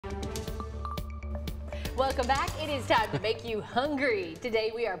Welcome back. It is time to make you hungry.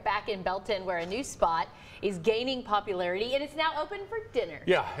 Today we are back in Belton where a new spot is gaining popularity and it's now open for dinner.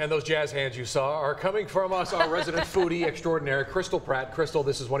 Yeah, and those jazz hands you saw are coming from us, our resident foodie extraordinaire, Crystal Pratt. Crystal,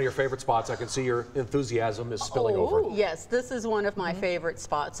 this is one of your favorite spots. I can see your enthusiasm is spilling over. Yes, this is one of my favorite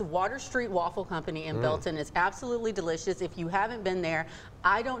spots. Water Street Waffle Company in Belton is absolutely delicious. If you haven't been there,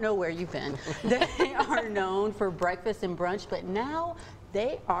 I don't know where you've been. They are known for breakfast and brunch, but now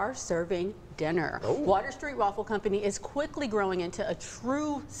they are serving dinner. Water Street Waffle Company is quickly growing into a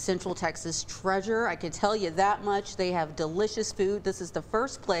true Central Texas treasure. I can tell you that much. They have delicious food. This is the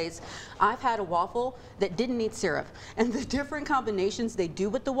first place I've had a waffle that didn't need syrup. And the different combinations they do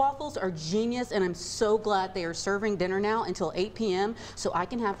with the waffles are genius, and I'm so glad they are serving dinner now until 8 p.m. so I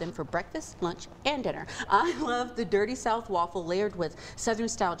can have them for breakfast, lunch, and dinner. I love the Dirty South waffle layered with Southern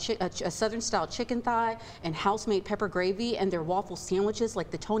style chicken thigh and house-made pepper gravy, and their waffle sandwiches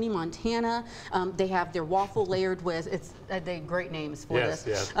like the Tony Montana. They have their waffle layered with, they great names for this.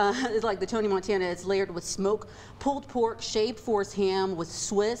 Yes. It's like the Tony Montana. It's layered with smoked pulled pork, shaved force ham with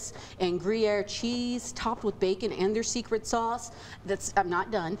Swiss and Gruyere cheese, topped with bacon and their secret sauce. I'm not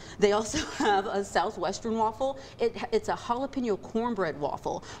done. They also have a Southwestern waffle. It's a jalapeno cornbread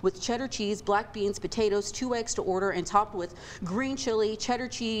waffle with cheddar cheese, black beans, potatoes, 2 eggs to order, and topped with green chili, cheddar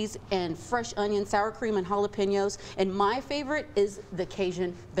cheese, and fresh onion, sour cream, and jalapenos. And my favorite is the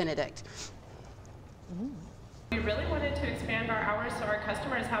Cajun Benedict. We really wanted to expand our hours so our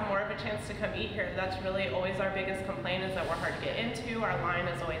customers have more of a chance to come eat here. That's really always our biggest complaint, is that we're hard to get into. Our line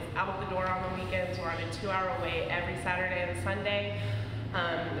is always out the door on the weekends. We're on a 2-hour wait every Saturday and Sunday.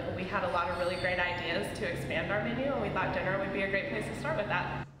 We had a lot of really great ideas to expand our menu, and we thought dinner would be a great place to start with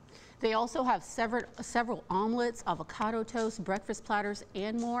that. They also have several omelets, avocado toast, breakfast platters,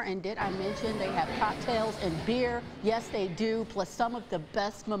 and more. And did I mention they have cocktails and beer? Yes, they do, plus some of the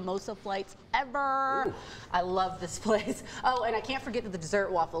best mimosa flights ever. Ooh. I love this place. Oh, and I can't forget the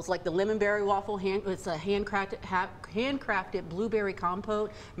dessert waffles, like the lemon berry waffle. It's a handcrafted blueberry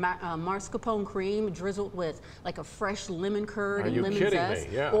compote, mascarpone cream drizzled with like a fresh lemon curd and lemon zest.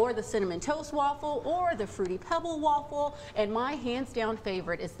 Yeah. Or the cinnamon toast waffle, or the fruity pebble waffle. And my hands down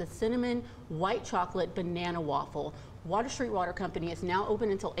favorite is the cinnamon white chocolate banana waffle. Water Street Water Company is now open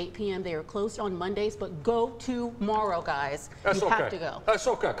until 8 p.m. They are closed on Mondays, but go tomorrow, guys. You have to go. That's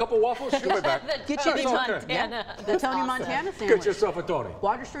okay. A couple waffles, you'll be back. The Tony Montana. Yeah. The Tony Montana sandwich. Get yourself a Tony.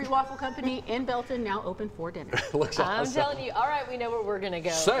 Water Street Waffle Company in Belton, now open for dinner. I'm telling you, all right, we know where we're going to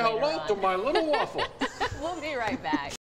go. Say hello to my little waffle. We'll be right back.